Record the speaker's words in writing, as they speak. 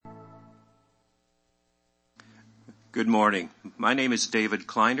Good morning. My name is David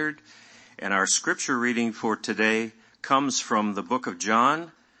Kleinert, and our scripture reading for today comes from the book of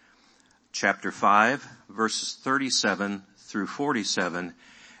John, chapter 5, verses 37 through 47,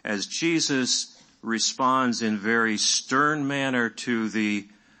 as Jesus responds in very stern manner to the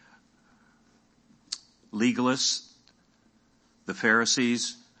legalists, the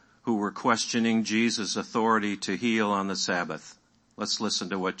Pharisees, who were questioning Jesus' authority to heal on the Sabbath. Let's listen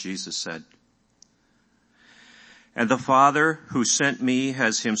to what Jesus said. And the Father who sent me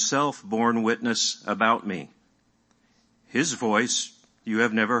has himself borne witness about me. His voice you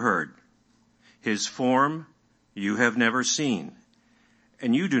have never heard. His form you have never seen.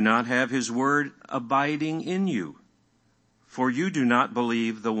 And you do not have his word abiding in you, for you do not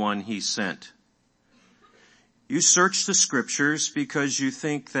believe the one he sent. You search the scriptures because you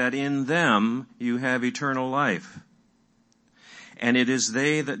think that in them you have eternal life. And it is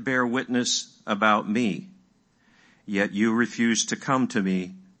they that bear witness about me. Yet you refuse to come to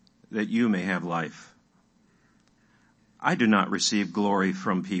me that you may have life. I do not receive glory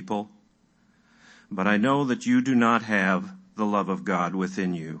from people, but I know that you do not have the love of God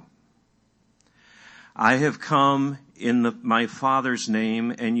within you. I have come in my Father's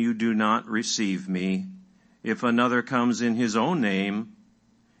name, and you do not receive me. If another comes in his own name,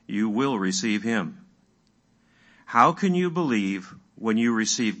 you will receive him. How can you believe when you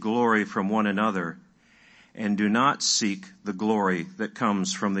receive glory from one another and do not seek the glory that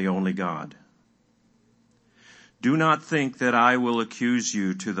comes from the only God? Do not think that I will accuse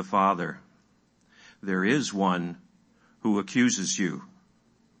you to the Father. There is one who accuses you,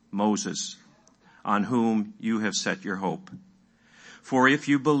 Moses, on whom you have set your hope. For if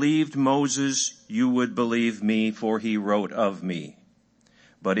you believed Moses, you would believe me, for he wrote of me.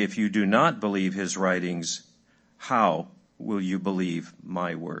 But if you do not believe his writings, how will you believe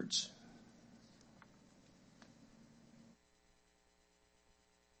my words?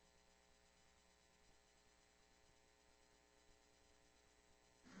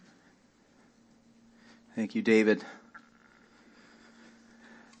 Thank you, David.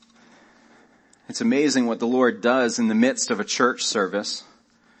 It's amazing what the Lord does in the midst of a church service,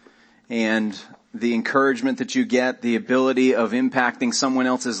 and the encouragement that you get, the ability of impacting someone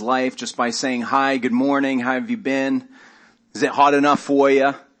else's life just by saying, hi, good morning, how have you been? Is it hot enough for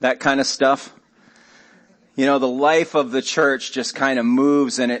you? That kind of stuff. You know, the life of the church just kind of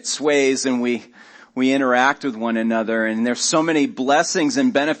moves and it sways, and we interact with one another, and there's so many blessings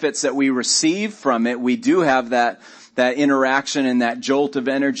and benefits that we receive from it. We do have that interaction and that jolt of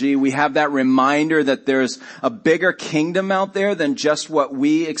energy. We have that reminder that there's a bigger kingdom out there than just what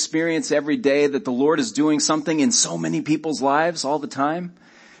we experience every day, that the Lord is doing something in so many people's lives all the time,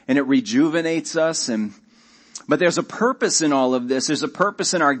 and it rejuvenates us. But there's a purpose in all of this. There's a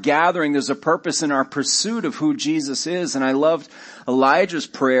purpose in our gathering. There's a purpose in our pursuit of who Jesus is. And I loved Elijah's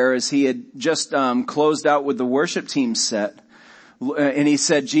prayer as he had just closed out with the worship team set. And he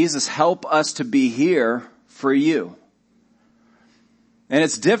said, Jesus, help us to be here for you. And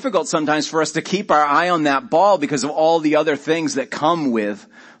it's difficult sometimes for us to keep our eye on that ball because of all the other things that come with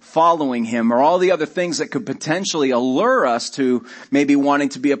following him, or all the other things that could potentially allure us to maybe wanting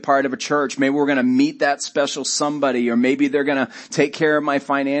to be a part of a church. Maybe we're going to meet that special somebody, or maybe they're going to take care of my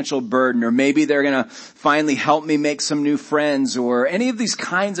financial burden, or maybe they're going to finally help me make some new friends, or any of these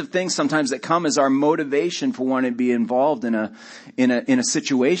kinds of things sometimes that come as our motivation for wanting to be involved in a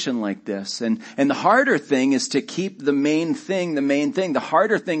situation like this. And the harder thing is to keep the main thing. The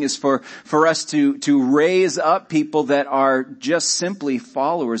harder thing is for us to raise up people that are just simply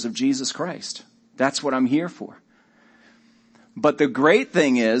followers of Jesus Christ. That's what I'm here for. But the great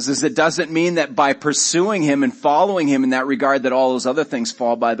thing is it doesn't mean that by pursuing him and following him in that regard that all those other things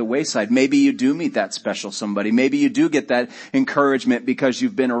fall by the wayside. Maybe you do meet that special somebody. Maybe you do get that encouragement because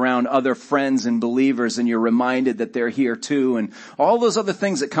you've been around other friends and believers and you're reminded that they're here too, and all those other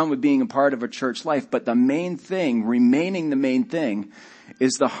things that come with being a part of a church life. But the main thing, remaining the main thing,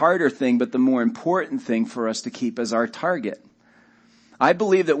 is the harder thing, but the more important thing for us to keep as our target. I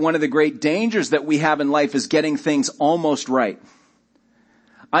believe that one of the great dangers that we have in life is getting things almost right.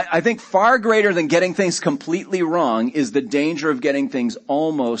 I think far greater than getting things completely wrong is the danger of getting things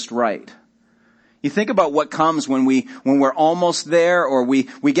almost right. You think about what comes when we're almost there, or we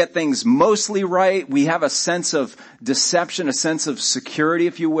get things mostly right. We have a sense of deception, a sense of security,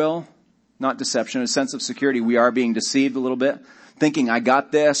 if you will. Not deception, a sense of security. We are being deceived a little bit, thinking I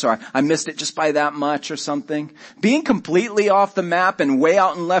got this, or I missed it just by that much or something. Being completely off the map and way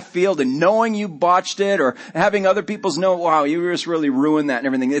out in left field and knowing you botched it, or having other people's know, wow, you just really ruined that and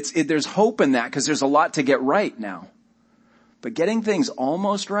everything. There's hope in that because there's a lot to get right now. But getting things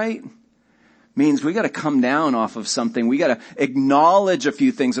almost right, means we got to come down off of something. We got to acknowledge a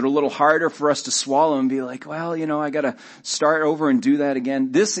few things that are a little harder for us to swallow and be like, well, I got to start over and do that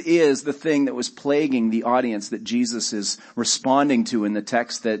again. This is the thing that was plaguing the audience that Jesus is responding to in the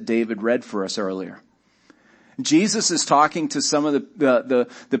text that David read for us earlier. Jesus is talking to some of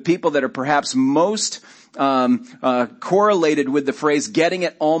the people that are perhaps most correlated with the phrase getting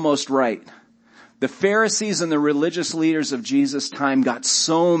it almost right. The Pharisees and the religious leaders of Jesus' time got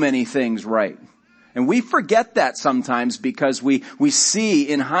so many things right. And we forget that sometimes because we see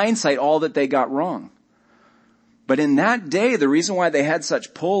in hindsight all that they got wrong. But in that day, the reason why they had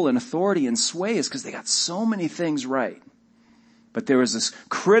such pull and authority and sway is because they got so many things right. But there was this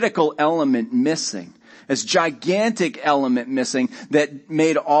critical element missing, this gigantic element missing that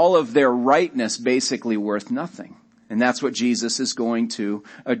made all of their rightness basically worth nothing. And that's what Jesus is going to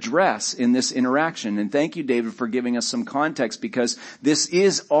address in this interaction. And thank you, David, for giving us some context, because this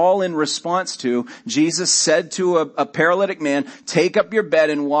is all in response to Jesus said to a paralytic man, take up your bed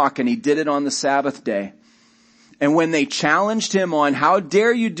and walk. And he did it on the Sabbath day. And when they challenged him on, how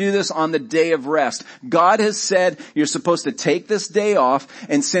dare you do this on the day of rest? God has said you're supposed to take this day off.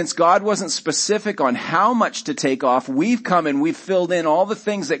 And since God wasn't specific on how much to take off, we've come and we've filled in all the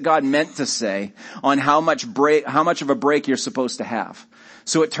things that God meant to say on how much of a break you're supposed to have.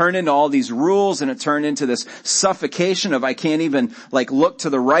 So it turned into all these rules, and it turned into this suffocation of I can't even look to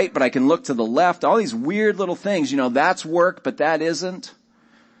the right, but I can look to the left. All these weird little things, that's work, but that isn't.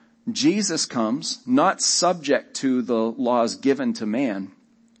 Jesus comes, not subject to the laws given to man,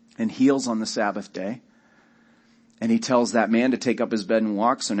 and heals on the Sabbath day. And he tells that man to take up his bed and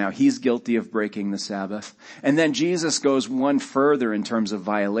walk, so now he's guilty of breaking the Sabbath. And then Jesus goes one further in terms of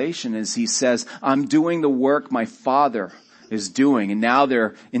violation as he says, I'm doing the work my Father is doing. And now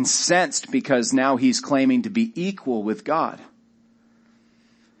they're incensed because now he's claiming to be equal with God.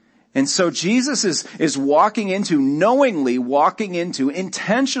 And so Jesus is knowingly walking into,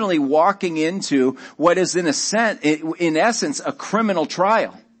 intentionally walking into what is in essence a criminal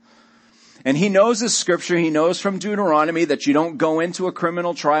trial. And he knows his scripture, he knows from Deuteronomy that you don't go into a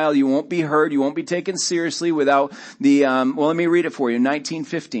criminal trial, you won't be heard, you won't be taken seriously without let me read it for you,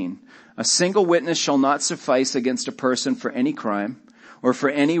 19:15. A single witness shall not suffice against a person for any crime or for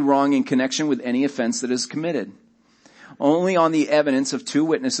any wrong in connection with any offense that is committed. Only on the evidence of 2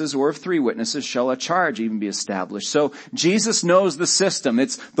 witnesses or of 3 witnesses shall a charge even be established. So Jesus knows the system.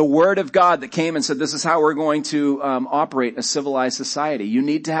 It's the Word of God that came and said, this is how we're going to operate a civilized society. You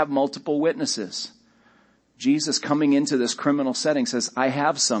need to have multiple witnesses. Jesus, coming into this criminal setting, says, I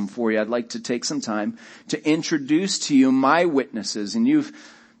have some for you. I'd like to take some time to introduce to you my witnesses. And you've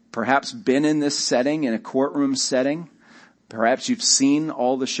perhaps been in this setting, in a courtroom setting. Perhaps you've seen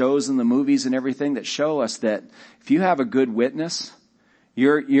all the shows and the movies and everything that show us that if you have a good witness,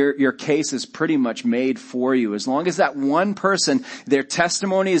 your case is pretty much made for you. As long as that one person, their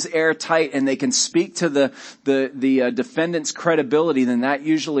testimony is airtight and they can speak to the defendant's credibility, then that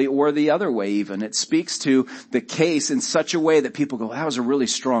usually, or the other way even, it speaks to the case in such a way that people go, that was a really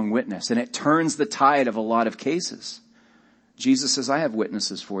strong witness. And it turns the tide of a lot of cases. Jesus says, I have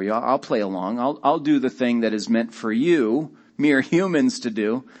witnesses for you. I'll play along. I'll do the thing that is meant for you, mere humans, to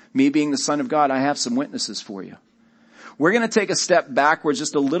do. Me being the Son of God, I have some witnesses for you. We're going to take a step backwards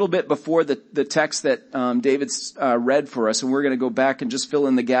just a little bit before the text that David's read for us, and we're going to go back and just fill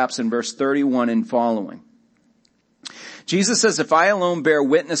in the gaps in verse 31 and following. Jesus says, if I alone bear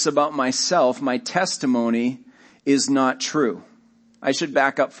witness about myself, my testimony is not true. I should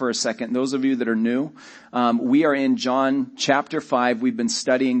back up for a second. Those of you that are new, we are in John chapter 5. We've been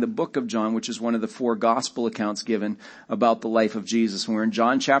studying the book of John, which is one of the 4 gospel accounts given about the life of Jesus. And we're in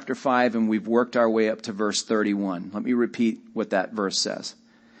John chapter 5, and we've worked our way up to verse 31. Let me repeat what that verse says.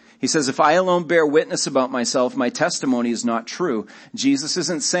 He says, if I alone bear witness about myself, my testimony is not true. Jesus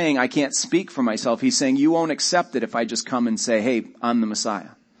isn't saying I can't speak for myself. He's saying you won't accept it if I just come and say, hey, I'm the Messiah.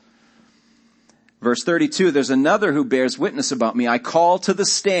 Verse 32, there's another who bears witness about me. I call to the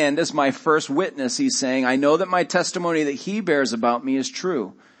stand as my first witness. He's saying, I know that my testimony that he bears about me is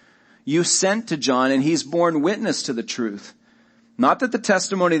true. You sent to John, and he's borne witness to the truth. Not that the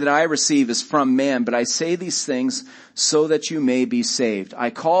testimony that I receive is from man, but I say these things so that you may be saved. I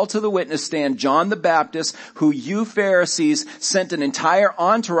call to the witness stand John the Baptist, who you Pharisees sent an entire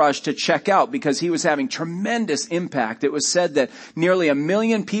entourage to check out because he was having tremendous impact. It was said that nearly 1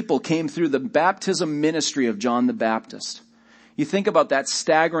 million people came through the baptism ministry of John the Baptist. You think about that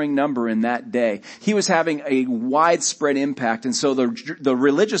staggering number in that day. He was having a widespread impact, and so the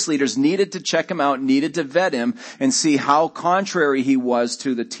religious leaders needed to check him out, needed to vet him, and see how contrary he was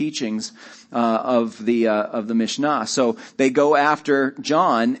to the teachings of the Mishnah. So they go after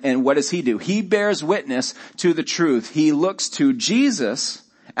John, and what does he do? He bears witness to the truth. He looks to Jesus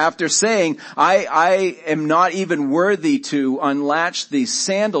after saying, I am not even worthy to unlatch the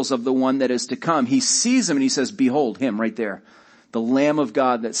sandals of the one that is to come. He sees him and he says, behold him right there. The Lamb of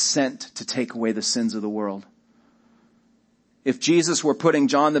God that's sent to take away the sins of the world. If Jesus were putting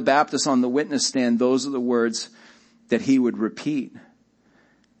John the Baptist on the witness stand, those are the words that he would repeat.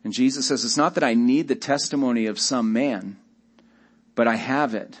 And Jesus says, it's not that I need the testimony of some man, but I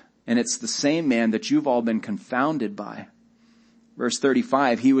have it. And it's the same man that you've all been confounded by. Verse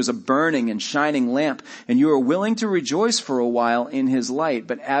 35, he was a burning and shining lamp, and you are willing to rejoice for a while in his light.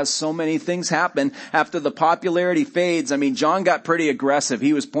 But as so many things happen, after the popularity fades, John got pretty aggressive.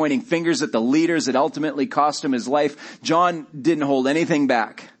 He was pointing fingers at the leaders. It ultimately cost him his life. John didn't hold anything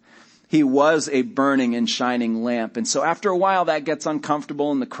back. He was a burning and shining lamp. And so after a while that gets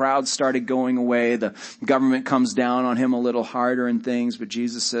uncomfortable and the crowd started going away. The government comes down on him a little harder and things. But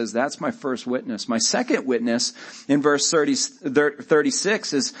Jesus says, that's my first witness. My second witness in verse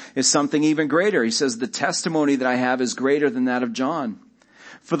 36 is something even greater. He says, the testimony that I have is greater than that of John.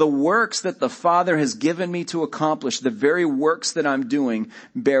 For the works that the Father has given me to accomplish, the very works that I'm doing,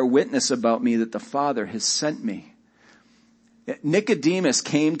 bear witness about me that the Father has sent me. Nicodemus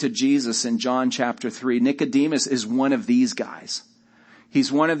came to Jesus in John chapter 3. Nicodemus is one of these guys.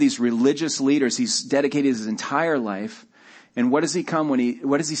 He's one of these religious leaders. He's dedicated his entire life. And what does he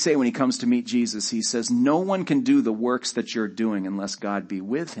say when he comes to meet Jesus? He says, no one can do the works that you're doing unless God be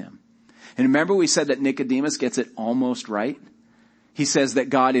with him. And remember we said that Nicodemus gets it almost right? He says that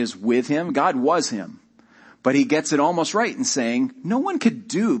God is with him. God was him. But he gets it almost right in saying, no one could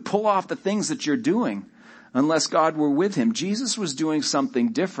pull off the things that you're doing unless God were with him. Jesus was doing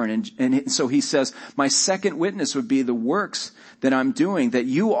something different. And so he says, my second witness would be the works that I'm doing, that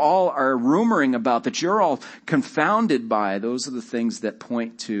you all are rumoring about, that you're all confounded by. Those are the things that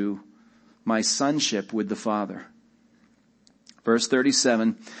point to my sonship with the Father. Verse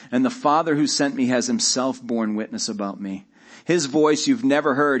 37, and the Father who sent me has himself borne witness about me. His voice you've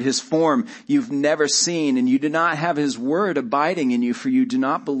never heard, his form you've never seen, and you do not have his word abiding in you, for you do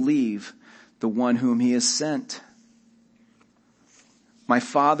not believe the one whom he has sent. My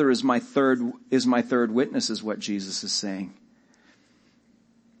Father is my third witness, is what Jesus is saying.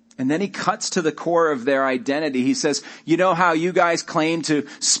 And then he cuts to the core of their identity. He says, you know how you guys claim to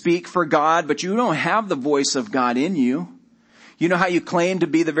speak for God, but you don't have the voice of God in you. You know how you claim to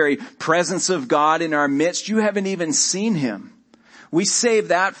be the very presence of God in our midst. You haven't even seen him. We save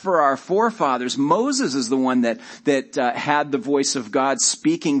that for our forefathers. Moses is the one that had the voice of God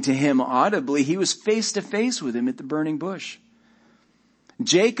speaking to him audibly. He was face to face with him at the burning bush.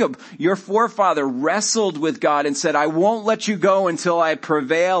 Jacob, your forefather, wrestled with God and said, I won't let you go until I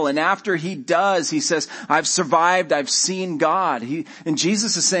prevail. And after he does, he says, I've survived, I've seen God. And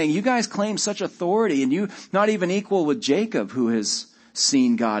Jesus is saying, you guys claim such authority, and you not even equal with Jacob, who has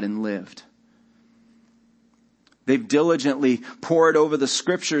seen God and lived. They've diligently pored over the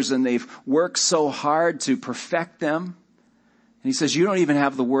scriptures and they've worked so hard to perfect them. And he says, you don't even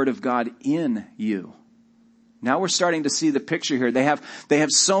have the word of God in you. Now we're starting to see the picture here. They have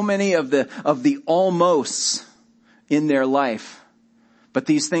so many of the almosts in their life, but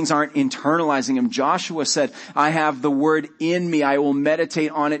these things aren't internalizing them. Joshua said, I have the word in me. I will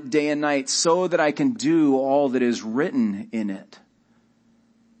meditate on it day and night so that I can do all that is written in it.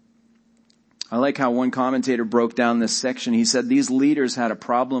 I like how one commentator broke down this section. He said these leaders had a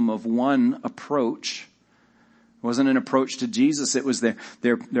problem of one approach. It wasn't an approach to Jesus. It was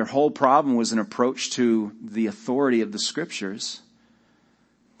their whole problem was an approach to the authority of the scriptures.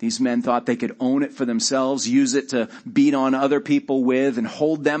 These men thought they could own it for themselves, use it to beat on other people with and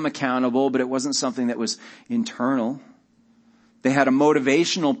hold them accountable, but it wasn't something that was internal. They had a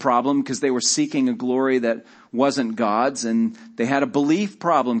motivational problem because they were seeking a glory that wasn't God's, and they had a belief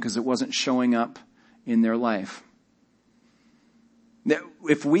problem because it wasn't showing up in their life.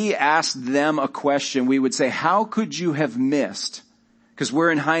 If we asked them a question, we would say, how could you have missed? Because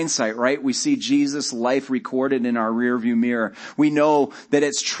we're in hindsight, right? We see Jesus' life recorded in our rearview mirror. We know that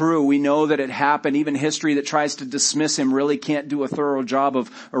it's true. We know that it happened. Even history that tries to dismiss him really can't do a thorough job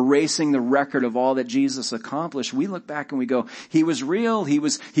of erasing the record of all that Jesus accomplished. We look back and we go, he was real. He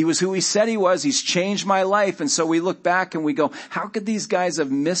was who he said he was. He's changed my life. And so we look back and we go, how could these guys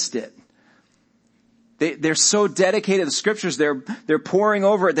have missed it? They're so dedicated to the scriptures. They're poring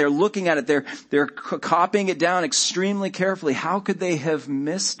over it. They're looking at it. They're copying it down extremely carefully. How could they have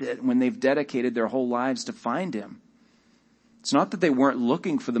missed it when they've dedicated their whole lives to find him? It's not that they weren't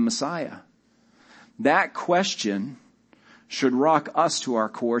looking for the Messiah. That question should rock us to our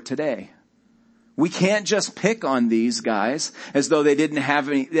core today. We can't just pick on these guys as though they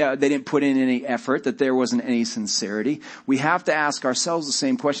didn't put in any effort, that there wasn't any sincerity. We have to ask ourselves the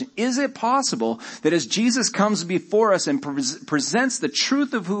same question. Is it possible that as Jesus comes before us and presents the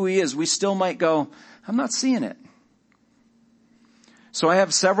truth of who he is, we still might go, I'm not seeing it? So I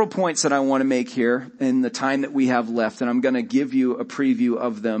have several points that I want to make here in the time that we have left, and I'm going to give you a preview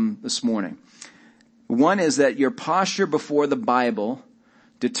of them this morning. One is that your posture before the Bible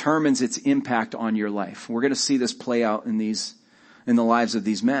determines its impact on your life. We're going to see this play out in the lives of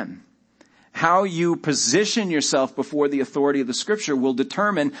these men. How you position yourself before the authority of the scripture will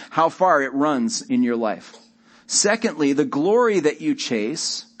determine how far it runs in your life. Secondly, the glory that you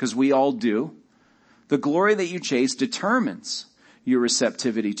chase, because we all do, the glory that you chase determines your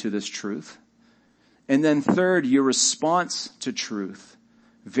receptivity to this truth. And then third, your response to truth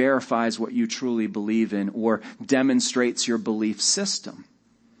verifies what you truly believe in or demonstrates your belief system.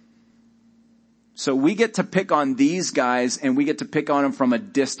 So we get to pick on these guys and we get to pick on them from a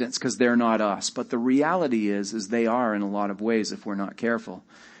distance because they're not us. But the reality is they are in a lot of ways if we're not careful,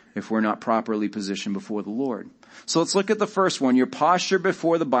 if we're not properly positioned before the Lord. So let's look at the first one. Your posture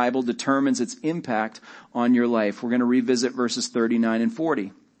before the Bible determines its impact on your life. We're going to revisit verses 39 and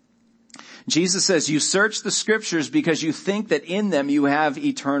 40. Jesus says, you search the scriptures because you think that in them you have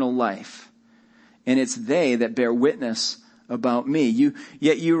eternal life. And it's they that bear witness about me.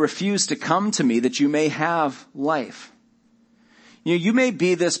 Yet you refuse to come to me that you may have life. You may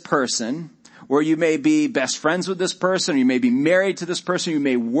be this person, or you may be best friends with this person, or you may be married to this person, you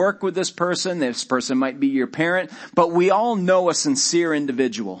may work with this person might be your parent, but we all know a sincere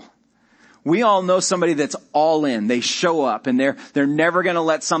individual. We all know somebody that's all in. They show up and they're never going to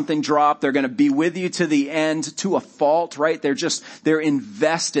let something drop. They're going to be with you to the end, to a fault, right? They're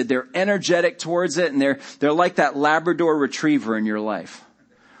invested. They're energetic towards it, and they're like that Labrador retriever in your life.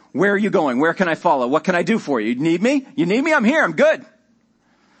 Where are you going? Where can I follow? What can I do for you? You need me? You need me? I'm here. I'm good.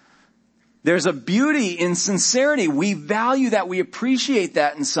 There's a beauty in sincerity. We value that. We appreciate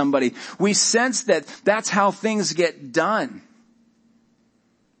that in somebody. We sense that that's how things get done.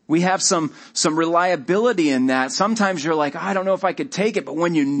 We have some reliability in that. Sometimes you're like, I don't know if I could take it. But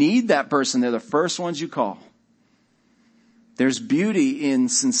when you need that person, they're the first ones you call. There's beauty in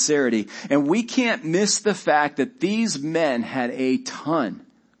sincerity. And we can't miss the fact that these men had a ton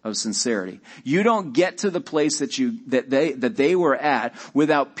of sincerity. You don't get to the place that they were at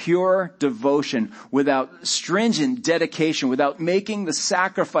without pure devotion, without stringent dedication, without making the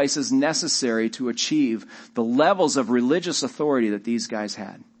sacrifices necessary to achieve the levels of religious authority that these guys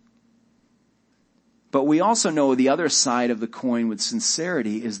had. But we also know the other side of the coin with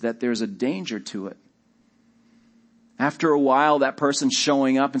sincerity is that there's a danger to it. After a while, that person's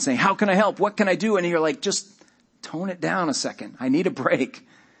showing up and saying, how can I help? What can I do? And you're like, just tone it down a second. I need a break.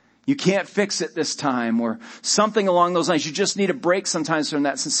 You can't fix it this time, or something along those lines. You just need a break sometimes from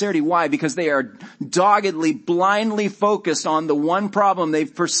that sincerity. Why? Because they are doggedly, blindly focused on the one problem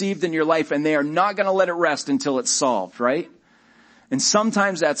they've perceived in your life, and they are not going to let it rest until it's solved, right? And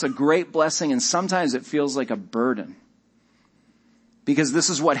sometimes that's a great blessing, and sometimes it feels like a burden. Because this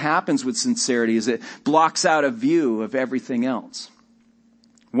is what happens with sincerity, is it blocks out a view of everything else.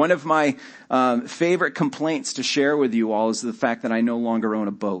 One of my favorite complaints to share with you all is the fact that I no longer own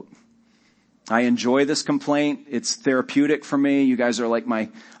a boat. I enjoy this complaint. It's therapeutic for me. You guys are like I'm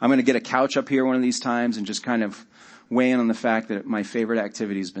going to get a couch up here one of these times and just kind of weigh in on the fact that my favorite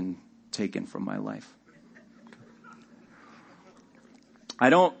activity has been taken from my life. I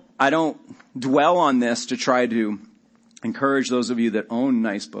don't dwell on this to try to encourage those of you that own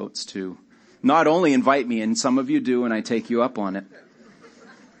nice boats to not only invite me, and some of you do, and I take you up on it.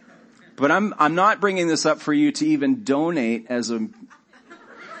 But I'm not bringing this up for you to even donate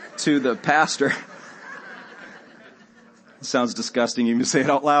to the pastor. It sounds disgusting even to say it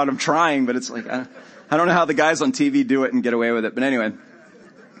out loud. I'm trying, but it's like, I don't know how the guys on TV do it and get away with it. But anyway.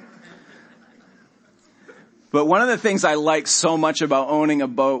 But one of the things I liked so much about owning a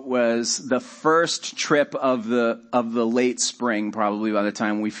boat was the first trip of the late spring, probably by the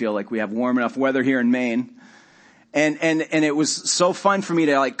time we feel like we have warm enough weather here in Maine. And it was so fun for me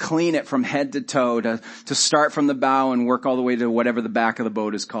to like clean it from head to toe, to start from the bow and work all the way to whatever the back of the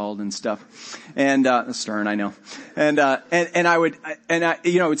boat is called and stuff. And, the stern, I know. And I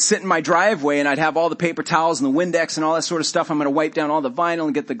would sit in my driveway and I'd have all the paper towels and the Windex and all that sort of stuff. I'm going to wipe down all the vinyl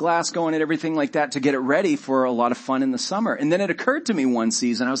and get the glass going and everything like that to get it ready for a lot of fun in the summer. And then it occurred to me one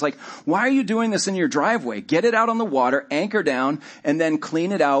season, I was like, why are you doing this in your driveway? Get it out on the water, anchor down, and then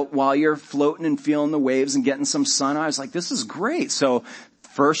clean it out while you're floating and feeling the waves and getting some sun. I was like, this is great. So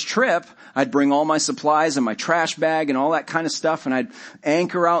first trip, I'd bring all my supplies and my trash bag and all that kind of stuff, and I'd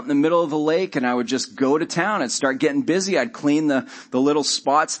anchor out in the middle of the lake, and I would just go to town. I'd start getting busy. I'd clean the little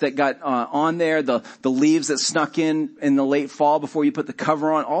spots that got on there, the leaves that snuck in the late fall before you put the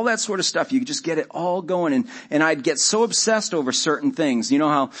cover on, all that sort of stuff. You could just get it all going, and I'd get so obsessed over certain things. You know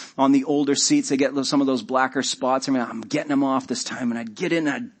how on the older seats they get some of those blacker spots? I mean, I'm getting them off this time, and I'd get in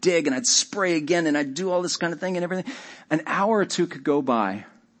and I'd dig and I'd spray again and I'd do all this kind of thing and everything. An hour or two could go by.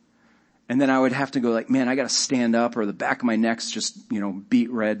 And then I would have to go like, man, I got to stand up, or the back of my neck's just,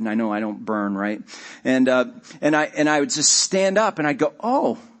 beet red. And I know I don't burn, right? And I would just stand up and I'd go,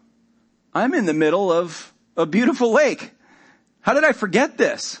 oh, I'm in the middle of a beautiful lake. How did I forget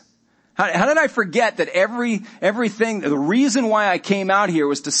this? How did I forget that everything, the reason why I came out here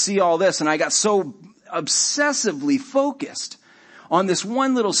was to see all this, and I got so obsessively focused on this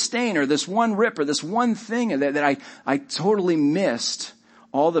one little stain or this one rip or this one thing that I totally missed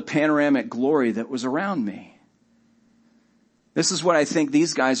all the panoramic glory that was around me. This is what I think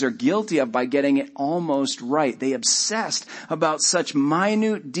these guys are guilty of by getting it almost right. They obsessed about such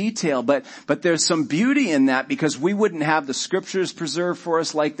minute detail, but there's some beauty in that, because we wouldn't have the scriptures preserved for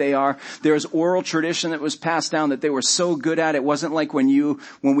us like they are. There's oral tradition that was passed down that they were so good at. It wasn't like when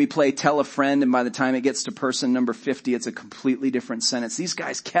we play Tell a Friend, and by the time it gets to person number 50, it's a completely different sentence. These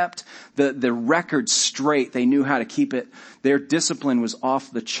guys kept the record straight. They knew how to keep it. Their discipline was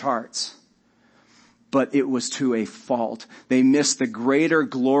off the charts. But it was to a fault. They missed the greater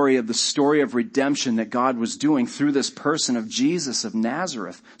glory of the story of redemption that God was doing through this person of Jesus of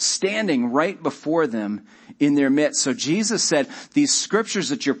Nazareth, standing right before them in their midst. So Jesus said, these scriptures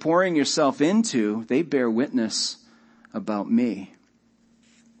that you're pouring yourself into, they bear witness about me.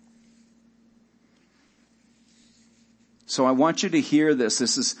 So I want you to hear this.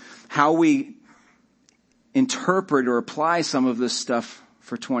 This is how we interpret or apply some of this stuff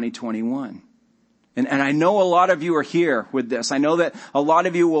for 2021. And I know a lot of you are here with this. I know that a lot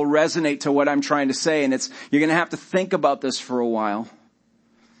of you will resonate to what I'm trying to say, and you're going to have to think about this for a while.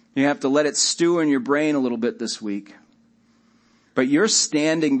 You have to let it stew in your brain a little bit this week. But your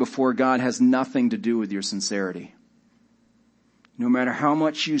standing before God has nothing to do with your sincerity. No matter how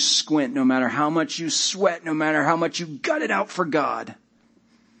much you squint, no matter how much you sweat, no matter how much you gut it out for God,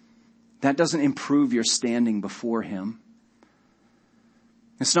 that doesn't improve your standing before Him.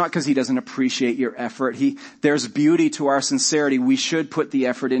 It's not because He doesn't appreciate your effort. There's beauty to our sincerity. We should put the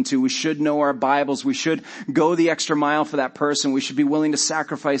effort into. We should know our Bibles. We should go the extra mile for that person. We should be willing to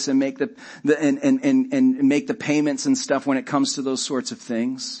sacrifice and make make the payments and stuff when it comes to those sorts of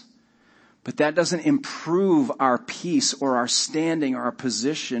things. But that doesn't improve our peace or our standing or our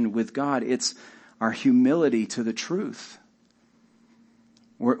position with God. It's our humility to the truth.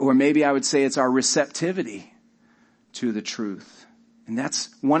 Or maybe I would say it's our receptivity to the truth. And that's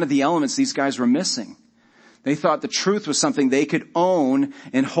one of the elements these guys were missing. They thought the truth was something they could own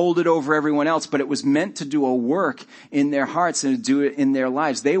and hold it over everyone else, but it was meant to do a work in their hearts and to do it in their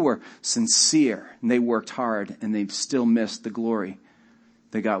lives. They were sincere and they worked hard, and they still missed the glory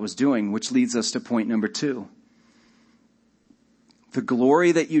that God was doing, which leads us to point number 2. The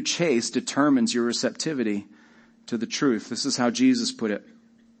glory that you chase determines your receptivity to the truth. This is how Jesus put it.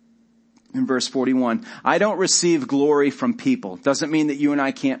 In verse 41, I don't receive glory from people. Doesn't mean that you and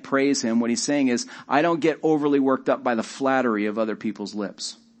I can't praise Him. What He's saying is, I don't get overly worked up by the flattery of other people's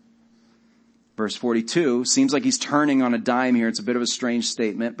lips. Verse 42 seems like He's turning on a dime here. It's a bit of a strange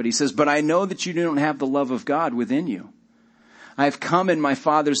statement, but He says, but I know that you don't have the love of God within you. I have come in my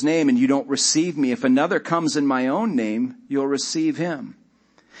Father's name and you don't receive me. If another comes in my own name, you'll receive him.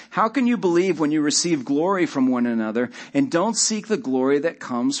 How can you believe when you receive glory from one another and don't seek the glory that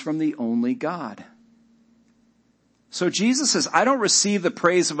comes from the only God? So Jesus says, I don't receive the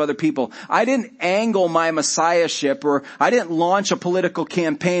praise of other people. I didn't angle my messiahship, or I didn't launch a political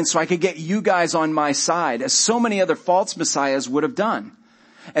campaign so I could get you guys on my side, as so many other false messiahs would have done.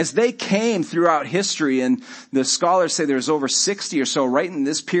 As they came throughout history, and the scholars say there's over 60 or so right in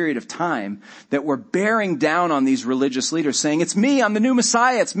this period of time that were bearing down on these religious leaders, saying, it's me, I'm the new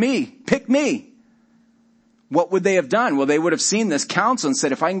Messiah, it's me, pick me. What would they have done? Well, they would have seen this council and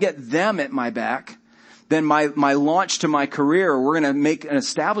said, if I can get them at my back, then my launch to my career, we're going to make an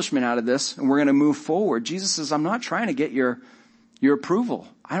establishment out of this and we're going to move forward. Jesus says, I'm not trying to get your approval.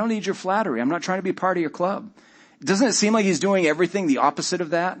 I don't need your flattery. I'm not trying to be part of your club. Doesn't it seem like he's doing everything the opposite of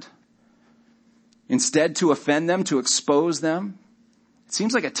that? Instead, to offend them, to expose them. It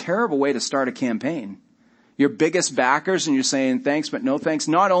seems like a terrible way to start a campaign. Your biggest backers and you're saying thanks but no thanks.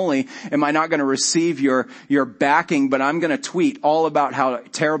 Not only am I not going to receive your backing, but I'm going to tweet all about how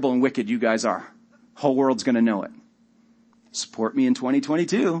terrible and wicked you guys are. Whole world's going to know it. Support me in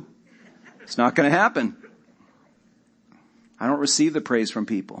 2022. It's not going to happen. I don't receive the praise from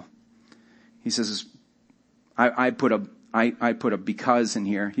people. He says, I put a because in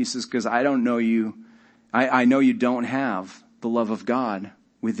here. He says, because I don't know you. I know you don't have the love of God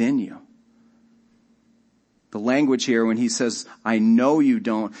within you. The language here when he says, I know you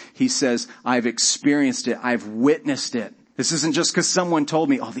don't, he says, I've experienced it. I've witnessed it. This isn't just because someone told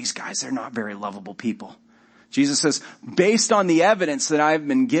me, oh, these guys, they're not very lovable people. Jesus says, based on the evidence that I've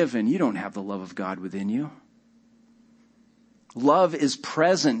been given, you don't have the love of God within you. Love is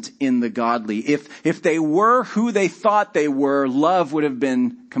present in the godly. If they were who they thought they were, love would have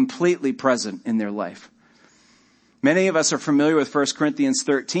been completely present in their life. Many of us are familiar with 1 Corinthians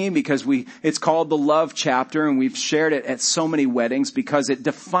 13 because it's called the love chapter, and we've shared it at so many weddings because it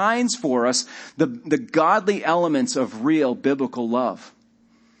defines for us the godly elements of real biblical love.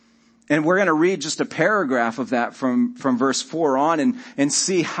 And we're going to read just a paragraph of that from verse 4 on and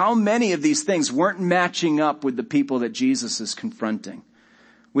see how many of these things weren't matching up with the people that Jesus is confronting.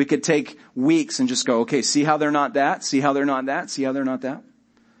 We could take weeks and just go, okay, see how they're not that? See how they're not that? See how they're not that?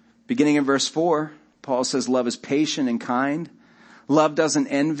 Beginning in verse 4, Paul says love is patient and kind. Love doesn't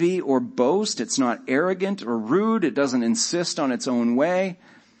envy or boast. It's not arrogant or rude. It doesn't insist on its own way.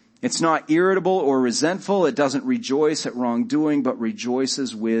 It's not irritable or resentful. It doesn't rejoice at wrongdoing, but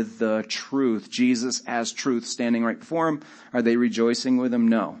rejoices with the truth. Jesus as truth standing right before him. Are they rejoicing with him?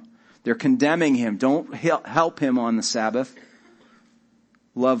 No. They're condemning him. Don't help him on the Sabbath.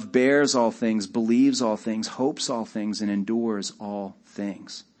 Love bears all things, believes all things, hopes all things, and endures all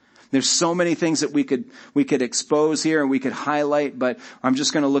things. There's so many things that we could expose here and we could highlight, but I'm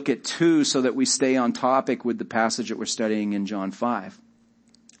just going to look at two so that we stay on topic with the passage that we're studying in John 5.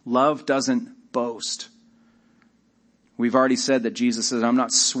 Love doesn't boast. We've already said that Jesus says, I'm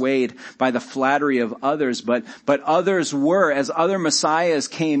not swayed by the flattery of others, but others were, as other messiahs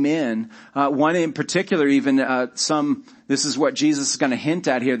came in, one in particular even, this is what Jesus is going to hint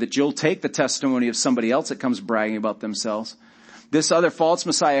at here, that you'll take the testimony of somebody else that comes bragging about themselves. This other false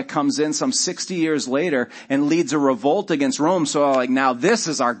Messiah comes in some 60 years later and leads a revolt against Rome. So like, now this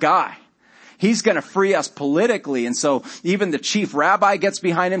is our guy. He's going to free us politically. And so even the chief rabbi gets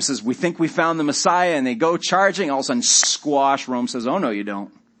behind him, says, we think we found the Messiah, and they go charging. All of a sudden, squash. Rome says, oh, no, you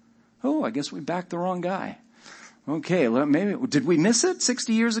don't. Oh, I guess we backed the wrong guy. Okay, maybe, did we miss it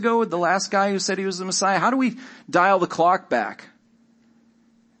 60 years ago with the last guy who said he was the Messiah? How do we dial the clock back?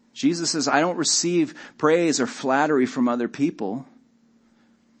 Jesus says, I don't receive praise or flattery from other people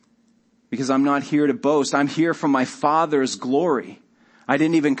because I'm not here to boast. I'm here for my Father's glory. I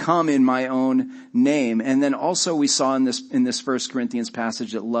didn't even come in my own name. And then also we saw in this 1 Corinthians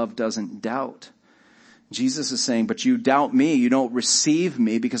passage that love doesn't doubt. Jesus is saying, but you doubt me. You don't receive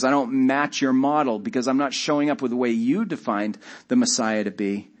me because I don't match your model, because I'm not showing up with the way you defined the Messiah to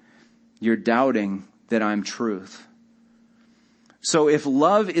be. You're doubting that I'm truth. So if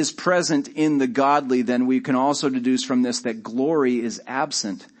love is present in the godly, then we can also deduce from this that glory is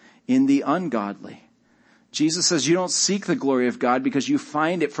absent in the ungodly. Jesus says you don't seek the glory of God because you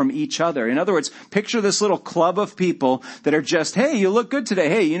find it from each other. In other words, picture this little club of people that are just, hey, you look good today.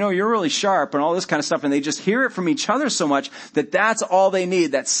 Hey, you're really sharp and all this kind of stuff. And they just hear it from each other so much that that's all they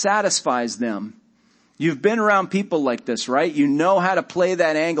need. That satisfies them. You've been around people like this, right? You know how to play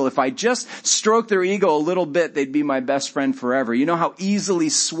that angle. If I just stroke their ego a little bit, they'd be my best friend forever. You know how easily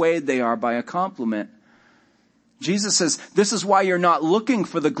swayed they are by a compliment. Jesus says, this is why you're not looking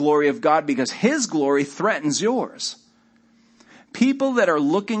for the glory of God, because his glory threatens yours. People that are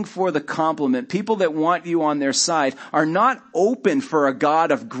looking for the compliment, people that want you on their side, are not open for a God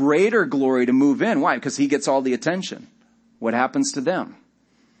of greater glory to move in. Why? Because he gets all the attention. What happens to them?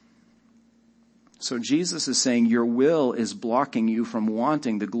 So Jesus is saying your will is blocking you from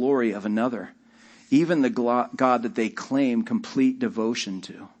wanting the glory of another, even the God that they claim complete devotion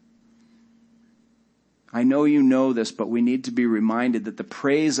to. I know you know this, but we need to be reminded that the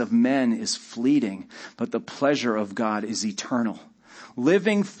praise of men is fleeting, but the pleasure of God is eternal.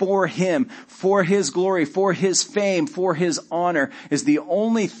 Living for him, for his glory, for his fame, for his honor is the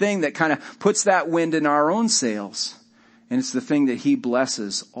only thing that kind of puts that wind in our own sails. And it's the thing that he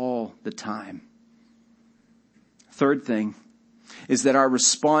blesses all the time. Third thing is that our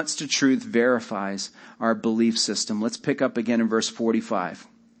response to truth verifies our belief system. Let's pick up again in verse 45.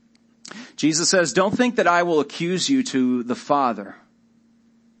 Jesus says, don't think that I will accuse you to the Father.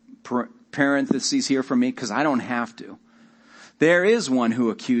 Parentheses here for me, because I don't have to. There is one who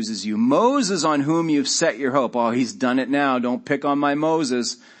accuses you, Moses, on whom you've set your hope. Oh, he's done it now. Don't pick on my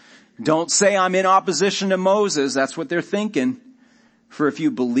Moses. Don't say I'm in opposition to Moses. That's what they're thinking. For if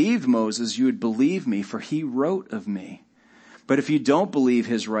you believed Moses, you would believe me, for he wrote of me. But if you don't believe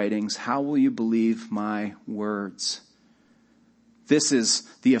his writings, how will you believe my words? This is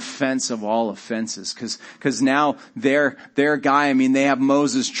the offense of all offenses, because now their guy, they have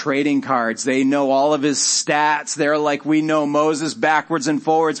Moses trading cards. They know all of his stats. They're like, we know Moses backwards and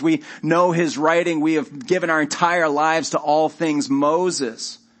forwards. We know his writing. We have given our entire lives to all things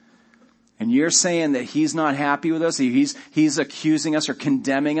Moses. And you're saying that he's not happy with us? He's accusing us or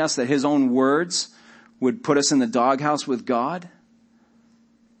condemning us, that his own words would put us in the doghouse with God?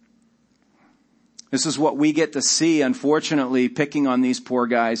 This is what we get to see, unfortunately, picking on these poor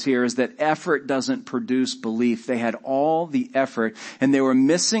guys here, is that effort doesn't produce belief. They had all the effort, and they were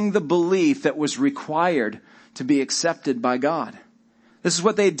missing the belief that was required to be accepted by God. This is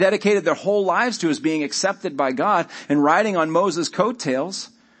what they dedicated their whole lives to, is being accepted by God and riding on Moses' coattails.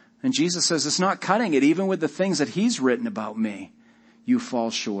 And Jesus says, it's not cutting it. Even with the things that he's written about me, you fall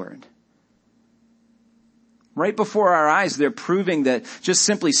short. Right before our eyes, they're proving that just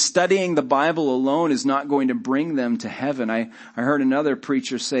simply studying the Bible alone is not going to bring them to heaven. I heard another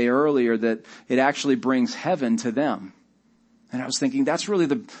preacher say earlier that it actually brings heaven to them. And I was thinking, that's really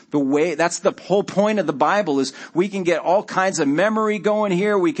the way, that's the whole point of the Bible, is we can get all kinds of memory going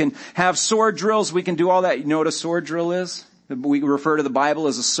here. We can have sword drills. We can do all that. You know what a sword drill is? We refer to the Bible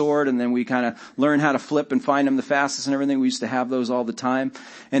as a sword, and then we kind of learn how to flip and find them the fastest and everything. We used to have those all the time.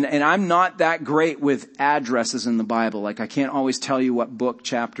 And I'm not that great with addresses in the Bible. Like, I can't always tell you what book,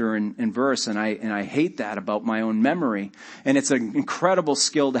 chapter, and verse, and I hate that about my own memory. And it's an incredible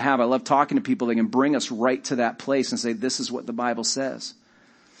skill to have. I love talking to people that can bring us right to that place and say, this is what the Bible says.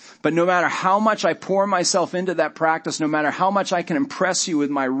 But no matter how much I pour myself into that practice, no matter how much I can impress you with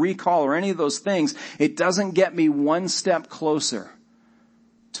my recall or any of those things, it doesn't get me one step closer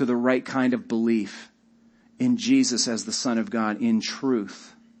to the right kind of belief in Jesus as the Son of God, in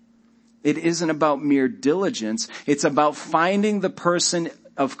truth. It isn't about mere diligence. It's about finding the person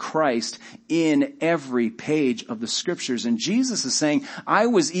of Christ in every page of the scriptures. And Jesus is saying, I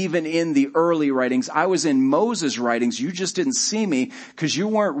was even in the early writings. I was in Moses' writings. You just didn't see me because you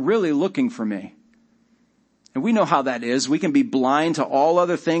weren't really looking for me. And we know how that is. We can be blind to all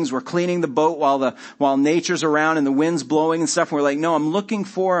other things. We're cleaning the boat while nature's around and the wind's blowing and stuff. And we're like, no,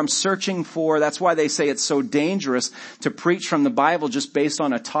 I'm searching for. That's why they say it's so dangerous to preach from the Bible just based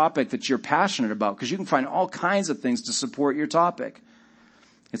on a topic that you're passionate about, because you can find all kinds of things to support your topic.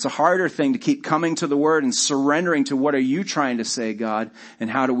 It's a harder thing to keep coming to the Word and surrendering to what are you trying to say, God, and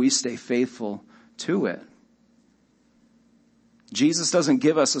how do we stay faithful to it? Jesus doesn't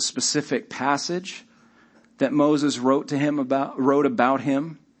give us a specific passage that Moses wrote about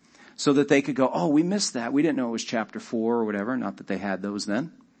him so that they could go, oh, we missed that. We didn't know it was chapter 4 or whatever. Not that they had those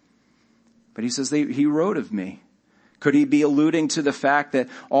then. But he says, he wrote of me. Could he be alluding to the fact that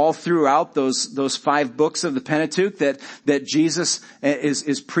all throughout those 5 books of the Pentateuch that Jesus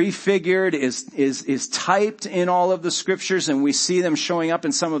is prefigured, is typed in all of the scriptures, and we see them showing up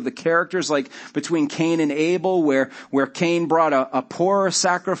in some of the characters, like between Cain and Abel, where Cain brought a poorer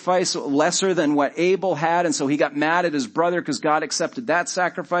sacrifice, lesser than what Abel had, and so he got mad at his brother because God accepted that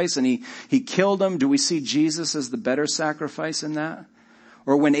sacrifice and he killed him. Do we see Jesus as the better sacrifice in that?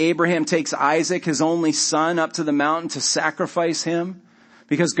 Or when Abraham takes Isaac, his only son, up to the mountain to sacrifice him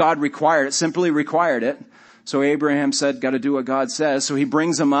because God simply required it. So Abraham said, got to do what God says. So he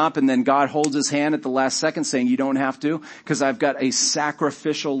brings him up, and then God holds his hand at the last second saying, you don't have to, because I've got a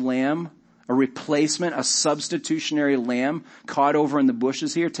sacrificial lamb, a replacement, a substitutionary lamb caught over in the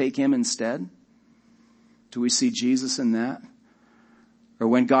bushes here. Take him instead. Do we see Jesus in that? Or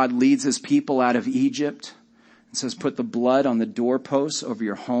when God leads his people out of Egypt, it says, put the blood on the doorposts over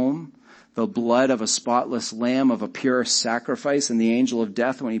your home, the blood of a spotless lamb, of a pure sacrifice, and the angel of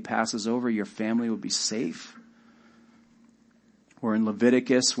death, when he passes over, your family will be safe. Or in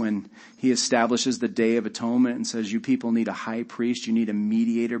Leviticus, when he establishes the Day of Atonement and says, you people need a high priest, you need a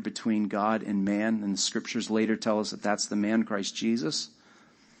mediator between God and man, and the scriptures later tell us that that's the man, Christ Jesus.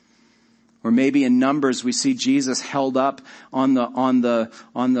 Or maybe in Numbers we see Jesus held up on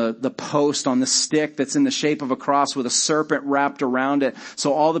the post, on the stick that's in the shape of a cross with a serpent wrapped around it.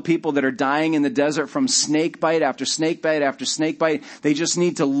 So all the people that are dying in the desert from snake bite after snake bite after snake bite, they just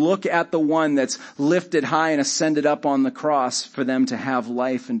need to look at the one that's lifted high and ascended up on the cross for them to have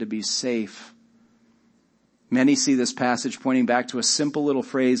life and to be safe. Many see this passage pointing back to a simple little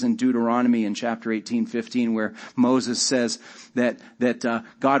phrase in Deuteronomy in chapter 18:15, where Moses says that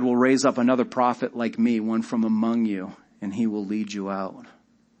God will raise up another prophet like me, one from among you, and he will lead you out.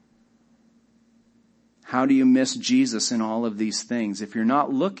 How do you miss Jesus in all of these things? If you're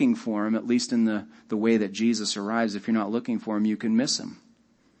not looking for him, at least in the way that Jesus arrives, if you're not looking for him, you can miss him.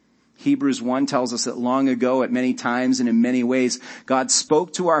 Hebrews 1 tells us that long ago, at many times and in many ways, God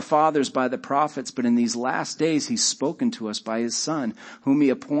spoke to our fathers by the prophets, but in these last days he's spoken to us by his Son, whom he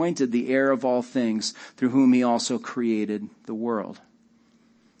appointed the heir of all things, through whom he also created the world.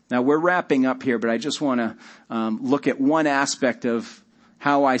 Now we're wrapping up here, but I just want to look at one aspect of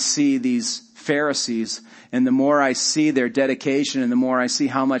how I see these Pharisees, and the more I see their dedication and the more I see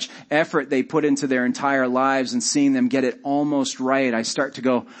how much effort they put into their entire lives and seeing them get it almost right, I start to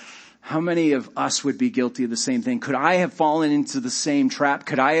go, how many of us would be guilty of the same thing? Could I have fallen into the same trap?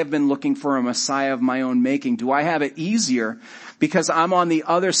 Could I have been looking for a Messiah of my own making? Do I have it easier because I'm on the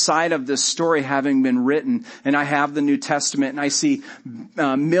other side of this story having been written, and I have the New Testament, and I see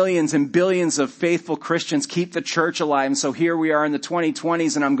millions and billions of faithful Christians keep the church alive, and so here we are in the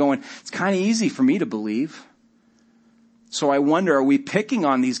 2020s, and I'm going, it's kind of easy for me to believe. So I wonder, are we picking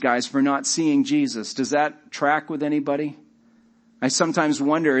on these guys for not seeing Jesus? Does that track with anybody? I sometimes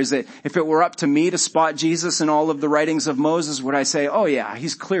wonder, is it, if it were up to me to spot Jesus in all of the writings of Moses, would I say, oh yeah,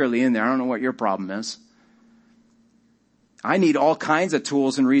 he's clearly in there. I don't know what your problem is. I need all kinds of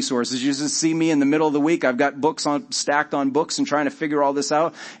tools and resources. You just see me in the middle of the week. I've got books stacked on books and trying to figure all this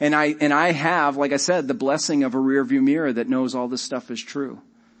out. And I have, like I said, the blessing of a rearview mirror that knows all this stuff is true.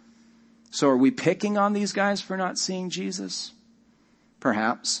 So are we picking on these guys for not seeing Jesus?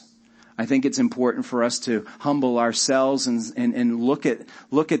 Perhaps. I think it's important for us to humble ourselves and look at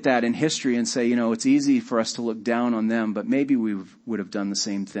that in history and say, it's easy for us to look down on them, but maybe we would have done the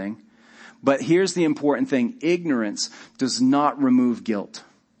same thing. But here's the important thing. Ignorance does not remove guilt.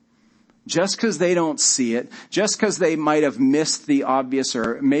 Just because they don't see it, just because they might have missed the obvious,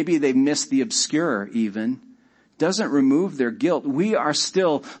 or maybe they missed the obscure even, doesn't remove their guilt. We are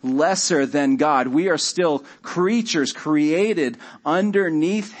still lesser than God. We are still creatures created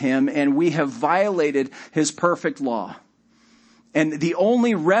underneath him, and we have violated his perfect law. And the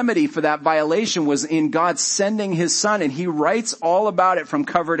only remedy for that violation was in God sending his Son, and he writes all about it from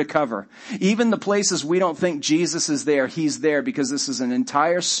cover to cover. Even the places we don't think Jesus is there, he's there, because this is an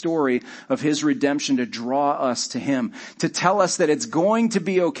entire story of his redemption to draw us to him, to tell us that it's going to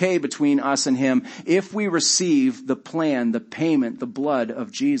be okay between us and him if we receive the plan, the payment, the blood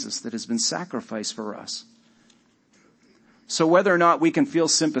of Jesus that has been sacrificed for us. So whether or not we can feel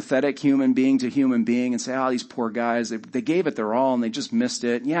sympathetic human being to human being and say, oh, these poor guys, they gave it their all and they just missed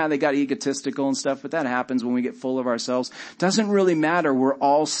it. Yeah, they got egotistical and stuff, but that happens when we get full of ourselves. Doesn't really matter. We're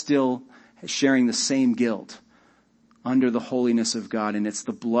all still sharing the same guilt under the holiness of God. And it's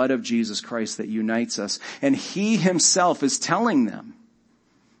the blood of Jesus Christ that unites us. And he himself is telling them,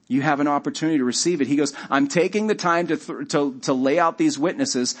 you have an opportunity to receive it. He goes, I'm taking the time to lay out these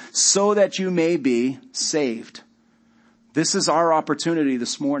witnesses so that you may be saved. This is our opportunity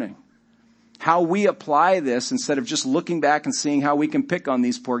this morning. How we apply this, instead of just looking back and seeing how we can pick on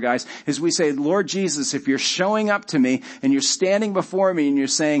these poor guys, is we say, Lord Jesus, if you're showing up to me and you're standing before me and you're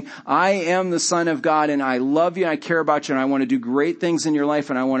saying, I am the Son of God and I love you and I care about you and I want to do great things in your life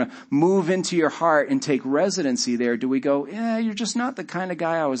and I want to move into your heart and take residency there, do we go, yeah, you're just not the kind of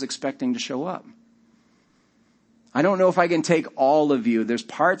guy I was expecting to show up? I don't know if I can take all of you. There's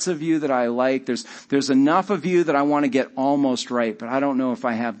parts of you that I like. There's enough of you that I want to get almost right, but I don't know if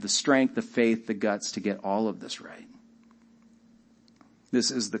I have the strength, the faith, the guts to get all of this right. This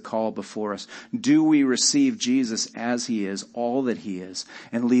is the call before us. Do we receive Jesus as he is, all that he is,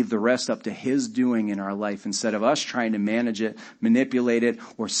 and leave the rest up to his doing in our life instead of us trying to manage it, manipulate it,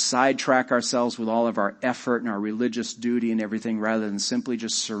 or sidetrack ourselves with all of our effort and our religious duty and everything, rather than simply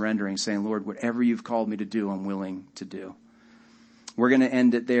just surrendering, saying, Lord, whatever you've called me to do, I'm willing to do. We're going to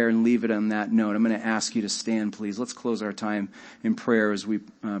end it there and leave it on that note. I'm going to ask you to stand, please. Let's close our time in prayer as we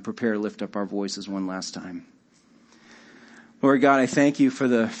prepare to lift up our voices one last time. Lord God, I thank you for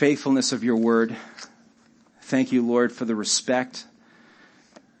the faithfulness of your word. Thank you, Lord, for the respect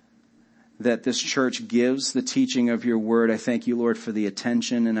that this church gives the teaching of your word. I thank you, Lord, for the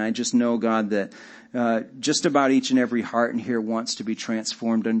attention. And I just know, God, that just about each and every heart in here wants to be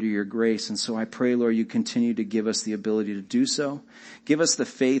transformed under your grace. And so I pray, Lord, you continue to give us the ability to do so. Give us the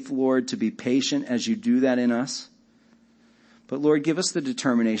faith, Lord, to be patient as you do that in us. But Lord, give us the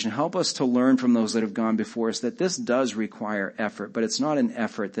determination. Help us to learn from those that have gone before us that this does require effort, but it's not an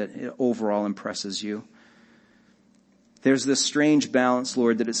effort that overall impresses you. There's this strange balance,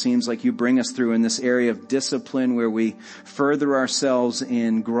 Lord, that it seems like you bring us through in this area of discipline where we further ourselves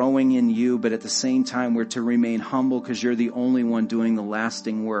in growing in you, but at the same time we're to remain humble because you're the only one doing the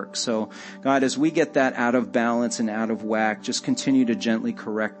lasting work. So, God, as we get that out of balance and out of whack, just continue to gently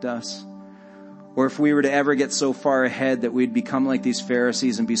correct us. Or if we were to ever get so far ahead that we'd become like these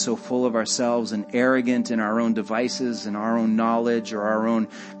Pharisees and be so full of ourselves and arrogant in our own devices and our own knowledge or our own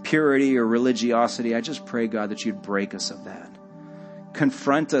purity or religiosity, I just pray, God, that you'd break us of that.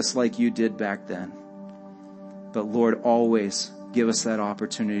 Confront us like you did back then. But Lord, always give us that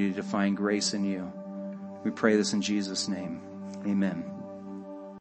opportunity to find grace in you. We pray this in Jesus' name. Amen.